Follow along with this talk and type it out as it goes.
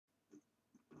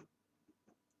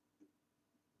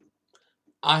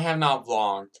I have not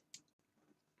vlogged.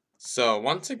 So,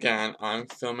 once again, I'm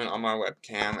filming on my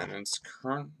webcam, and it's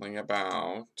currently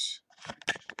about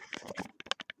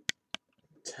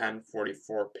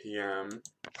 10:44 p.m.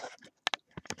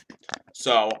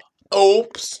 So,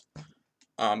 oops!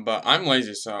 But I'm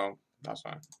lazy, so that's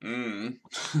fine.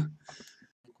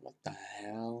 What the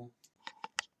hell?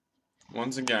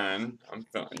 Once again, I'm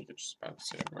filming. You could just about to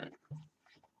see it, right?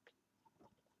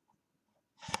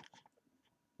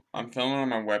 I'm filming on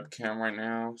my webcam right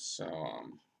now, so,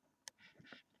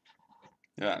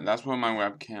 yeah, that's what my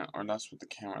webcam, or that's what the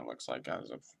camera looks like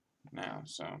as of now,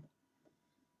 so.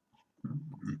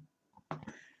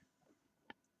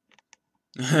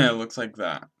 It looks like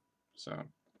that, so.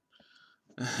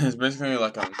 It's basically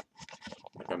like a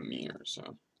mirror,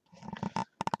 so.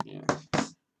 Yeah.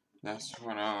 That's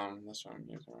what I'm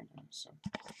using right now, so.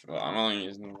 Well, I'm only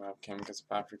using the webcam because if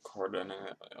I've recorded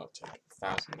it, it'll take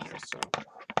 1,000 years, so.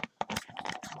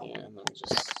 Yeah, let me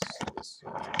just see this.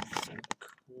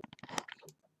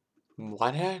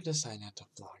 Why did I decide not to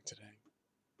vlog today?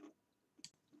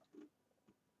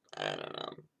 I don't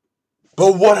know.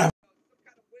 But whatever!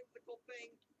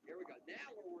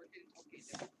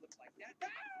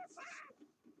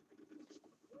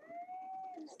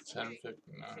 10:59.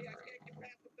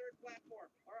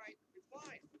 Alright, it's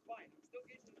fine. I'm still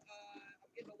getting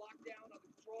locked down on the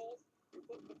controls. We're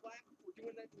flipping the flap. We're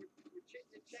doing that. We're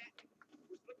chitting and chatting.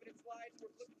 We're slipping and sliding.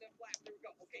 We're flipping that flap. There we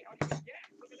go. Okay, how do you get?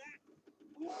 Yeah, look at that.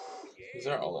 Ooh, yeah. These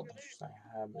are all the pictures I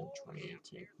have in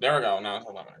 2018. There we go. Now it's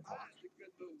 11 o'clock.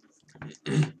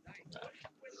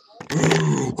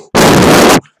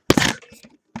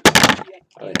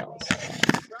 There we go.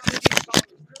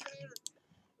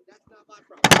 That's not my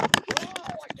problem. Oh,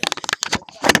 I get it.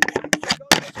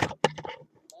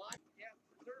 Yeah,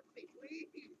 serve me, please.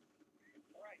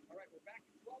 All right, we're back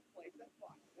in 12th place. That's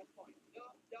fine. No,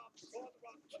 go on the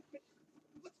wrong foot.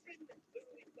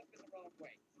 Literally flipping the wrong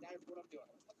way. That is what I'm doing.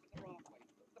 I'm flipping the wrong way.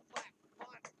 Flip the flap.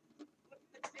 Come on. Flip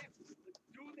the dip. Let's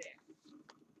do this.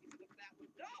 Flip that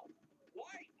one. No.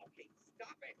 Why? Okay,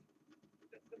 stop it.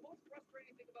 The most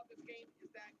frustrating thing about this game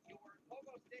is that your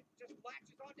pogo stick just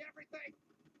latches onto everything.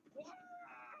 Whoa!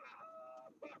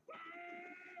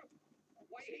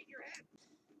 Why you hit your head?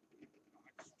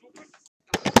 Stupid.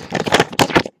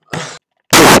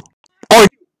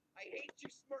 I hate you,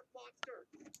 smirk monster.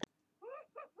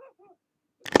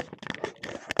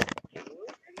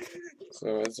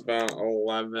 So it's about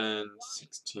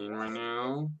 11:16 right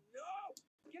now.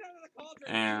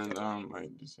 And I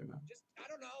did say that.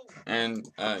 And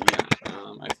yeah,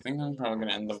 I think I'm probably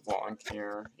gonna end the vlog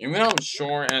here. Even though it's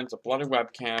short and it's a bloody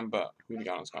webcam, but who the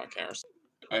honest God cares?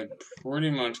 I pretty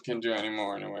much can't do any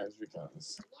more anyways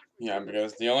because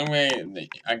the only way that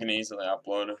I can easily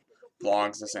upload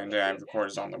vlogs the same day I record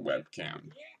is on the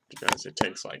webcam because it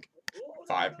takes like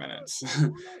 5 minutes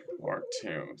or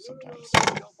 2 sometimes.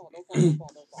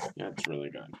 Yeah, it's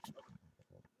really good.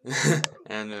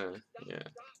 And yeah.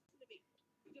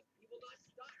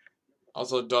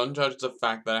 Also, don't judge the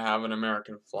fact that I have an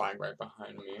American flag right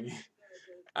behind me.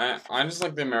 I just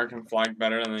like the American flag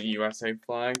better than the USA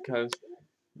flag because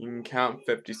you can count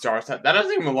 50 stars. That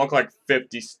doesn't even look like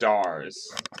 50 stars.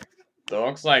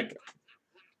 That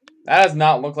does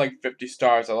not look like 50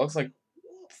 stars. It looks like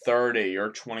 30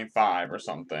 or 25 or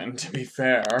something, to be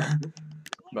fair.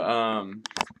 But,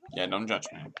 yeah, don't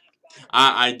judge me.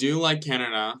 I do like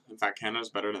Canada. In fact, Canada's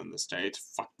better than the States.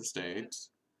 Fuck the States.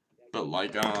 But,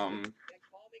 like,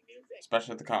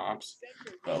 especially the cops.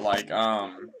 But, like,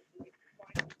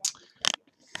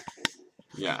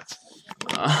 yeah.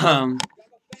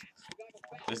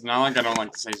 It's not like I don't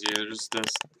like the States either. Just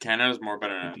this Canada's more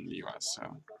better than the U.S.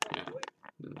 So yeah,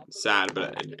 sad,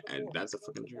 but that's a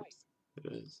fucking truth. It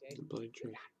is. It's a bloody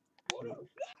truth.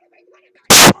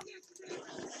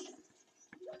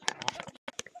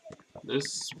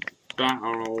 This spat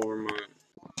all over my.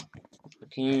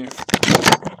 Can you?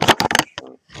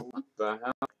 What the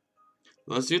hell?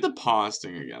 Let's do the pause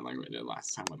thing again, like we did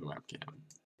last time with the webcam.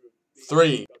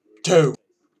 3, 2,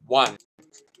 1.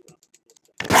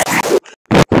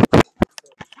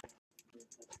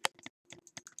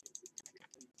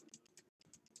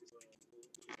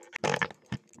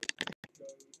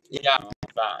 Yeah,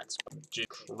 facts. Gee,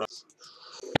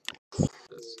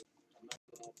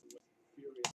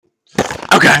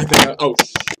 okay, I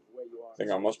think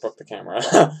I almost broke the camera.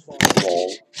 Lol.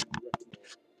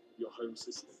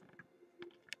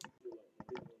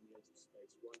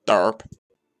 Derp.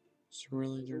 It's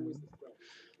really derp.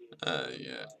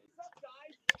 Yeah.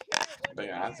 But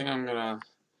yeah, I think I'm gonna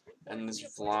end this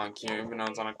vlog here, even though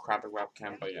it's on a crappy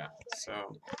webcam, but yeah,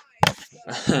 so.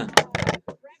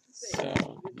 So,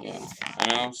 yeah. I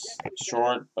know,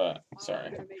 short, but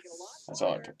sorry. That's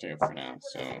all I can do for now.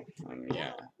 So,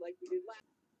 yeah.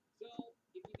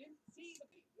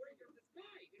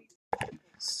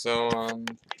 So,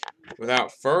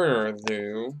 without further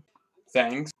ado,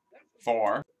 thanks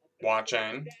for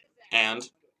watching, and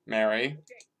Merry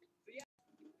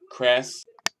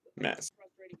Christmas,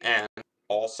 and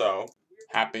also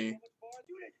Happy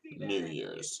New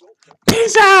Year's.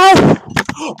 Peace out!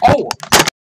 Oh!